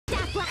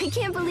I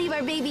can't believe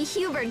our baby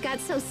Hubert got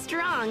so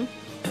strong.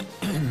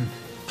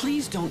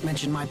 Please don't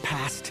mention my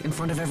past in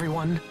front of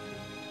everyone.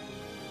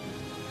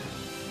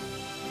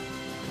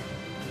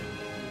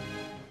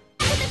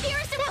 But the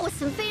dearest, that was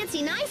some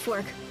fancy knife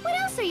work. What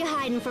else are you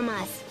hiding from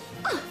us?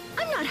 Oh,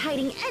 I'm not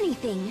hiding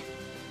anything.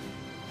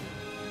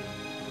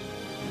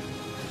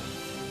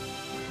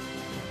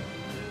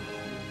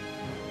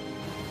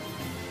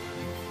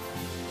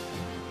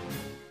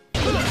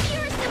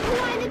 Dearest of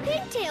Hawaiian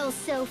pigtails,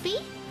 Sophie.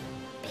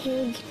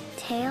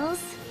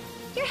 Pigtails?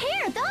 Your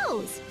hair,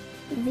 those.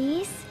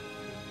 These?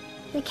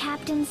 The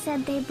captain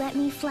said they'd let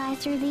me fly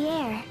through the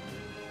air.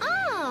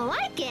 Oh,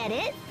 I get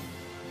it.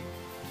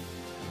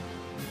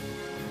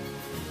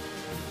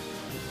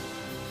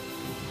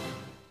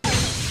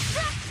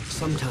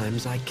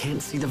 Sometimes I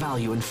can't see the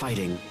value in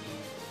fighting.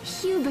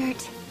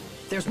 Hubert.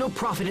 There's no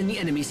profit in the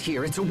enemies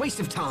here. It's a waste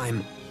of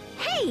time.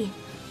 Hey!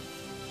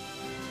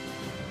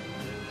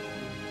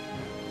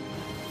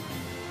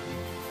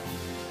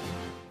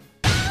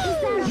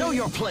 Know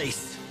your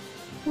place!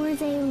 Were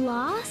they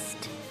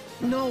lost?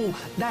 No,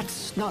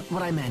 that's not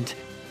what I meant.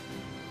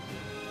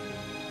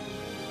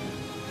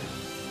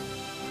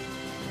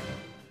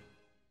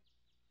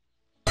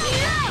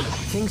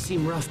 Things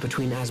seem rough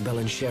between Asbel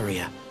and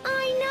Sharia.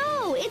 I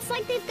know! It's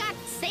like they've got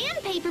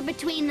sandpaper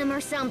between them or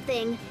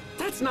something.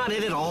 That's not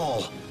it at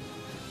all.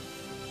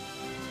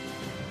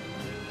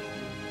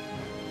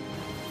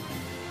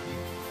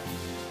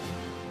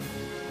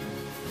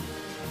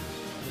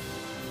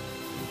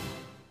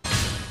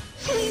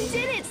 We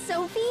did it,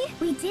 Sophie!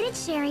 We did it,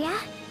 Sharia.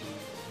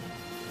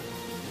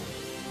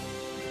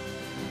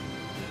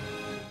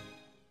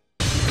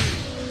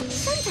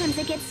 Sometimes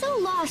I get so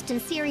lost in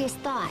serious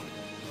thought.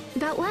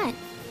 About what?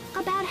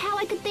 About how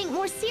I could think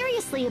more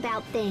seriously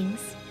about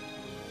things.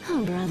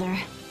 Oh, brother.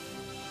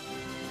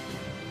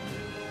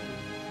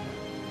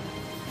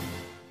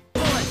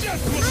 I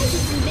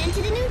just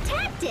invented a new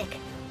tactic!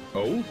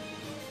 Oh?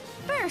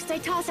 First, I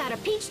toss out a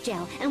peach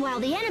gel, and while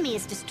the enemy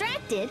is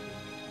distracted,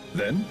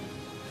 Then?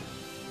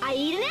 I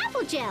eat an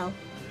apple gel.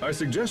 I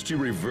suggest you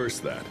reverse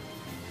that.